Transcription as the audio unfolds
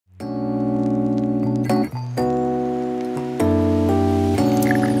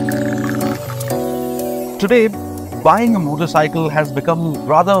Today, buying a motorcycle has become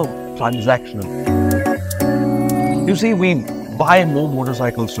rather transactional. You see, we buy more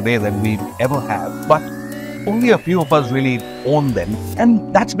motorcycles today than we ever have, but only a few of us really own them,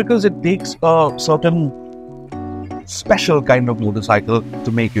 and that's because it takes a certain special kind of motorcycle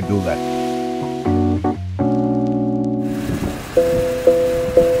to make you do that.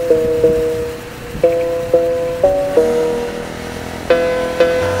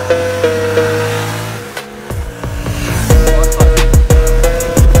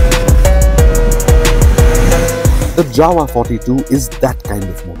 The Jawa 42 is that kind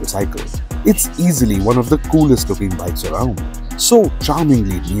of motorcycle. It's easily one of the coolest looking bikes around, so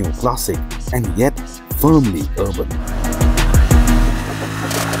charmingly neo-classic and yet firmly urban.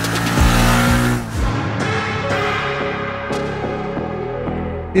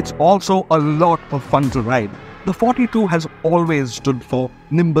 It's also a lot of fun to ride. The 42 has always stood for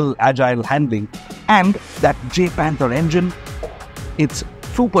nimble, agile handling, and that J-Panther engine, it's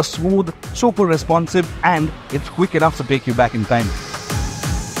super smooth, super responsive, and it's quick enough to take you back in time.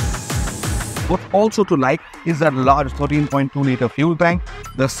 What's also to like is that large 13.2 litre fuel tank,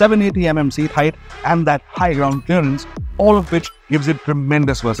 the 780 mm seat height, and that high ground clearance, all of which gives it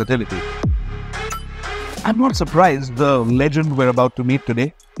tremendous versatility. I'm not surprised the legend we're about to meet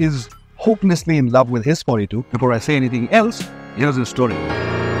today is hopelessly in love with his 42. Before I say anything else, here's his story.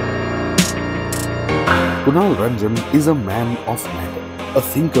 Kunal Ranjan is a man of matter, a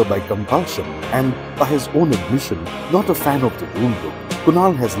thinker by compulsion and, by his own admission, not a fan of the rule book.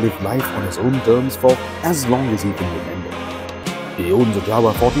 Kunal has lived life on his own terms for as long as he can remember. He owns a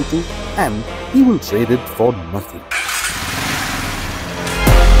Jawa 42 and he will trade it for nothing.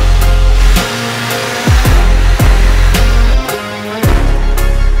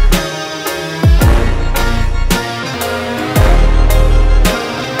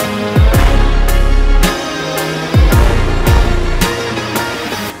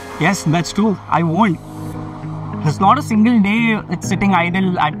 Yes, that's true. I won't. There's not a single day it's sitting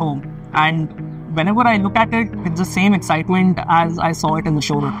idle at home. And whenever I look at it, it's the same excitement as I saw it in the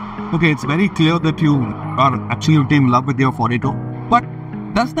showroom. Okay, it's very clear that you are absolutely in love with your 42. But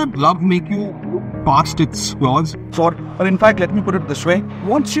does that love make you look past its flaws? Or in fact, let me put it this way.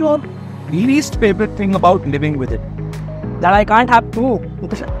 What's your least favorite thing about living with it? That I can't have two.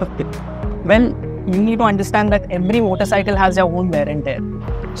 Well, you need to understand that every motorcycle has their own wear and tear.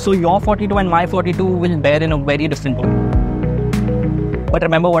 So your 42 and my 42 will bear in a very different way. But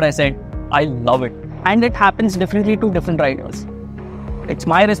remember what I said, I love it. And it happens differently to different riders. It's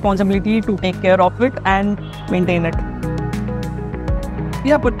my responsibility to take care of it and maintain it.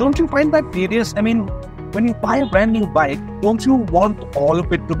 Yeah, but don't you find that tedious? I mean, when you buy a brand new bike, don't you want all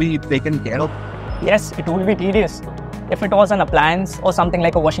of it to be taken care of? Yes, it will be tedious if it was an appliance or something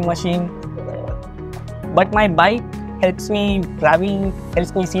like a washing machine. But my bike helps me travel,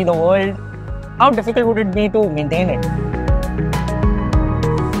 helps me see the world. How difficult would it be to maintain it?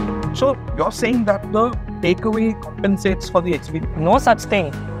 So you're saying that the takeaway compensates for the experience? No such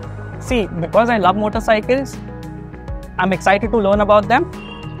thing. See, because I love motorcycles, I'm excited to learn about them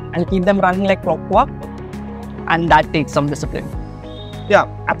and keep them running like clockwork, and that takes some discipline. Yeah,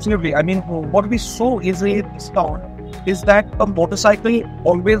 absolutely. I mean, what we so easily discount is that a motorcycle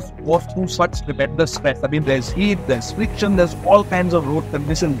always goes through such tremendous stress. I mean, there's heat, there's friction, there's all kinds of road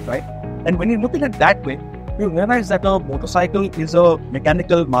conditions, right? And when you look at it that way, you realize that a motorcycle is a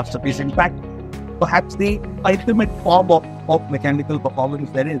mechanical masterpiece. In fact, perhaps the ultimate form of mechanical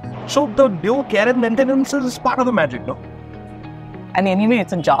performance there is. So the due care and maintenance is part of the magic, no? And anyway,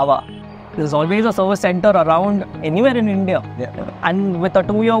 it's in Java. There's always a service center around anywhere in India. Yeah. And with a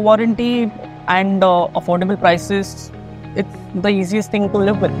 2-year warranty and affordable prices, it's the easiest thing to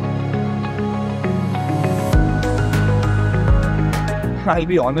live with. I'll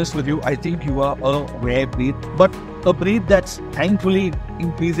be honest with you, I think you are a rare breed, but a breed that's thankfully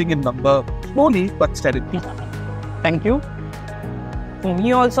increasing in number slowly but steadily. Thank you. For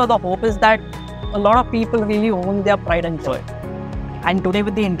me also, the hope is that a lot of people really own their pride and joy. And today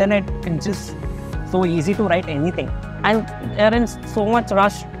with the internet, it's just so easy to write anything. And there is so much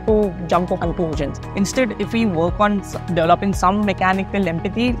rush to jump to conclusions. Instead, if we work on developing some mechanical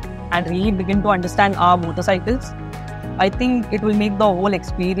empathy and really begin to understand our motorcycles, I think it will make the whole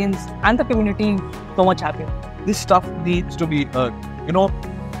experience and the community so much happier. This stuff needs to be heard. You know,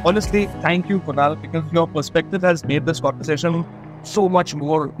 honestly, thank you, Kunal, because your perspective has made this conversation so much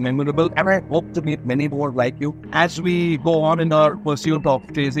more memorable, and I hope to meet many more like you as we go on in our pursuit of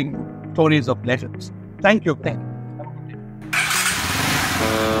chasing stories of legends. Thank you. Thank you.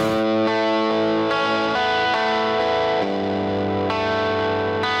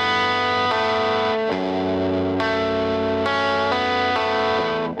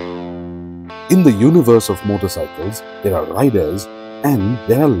 In the universe of motorcycles, there are riders and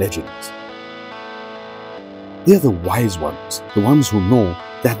there are legends. They are the wise ones, the ones who know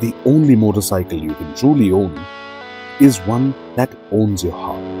that the only motorcycle you can truly own is one that owns your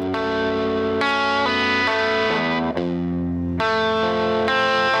heart.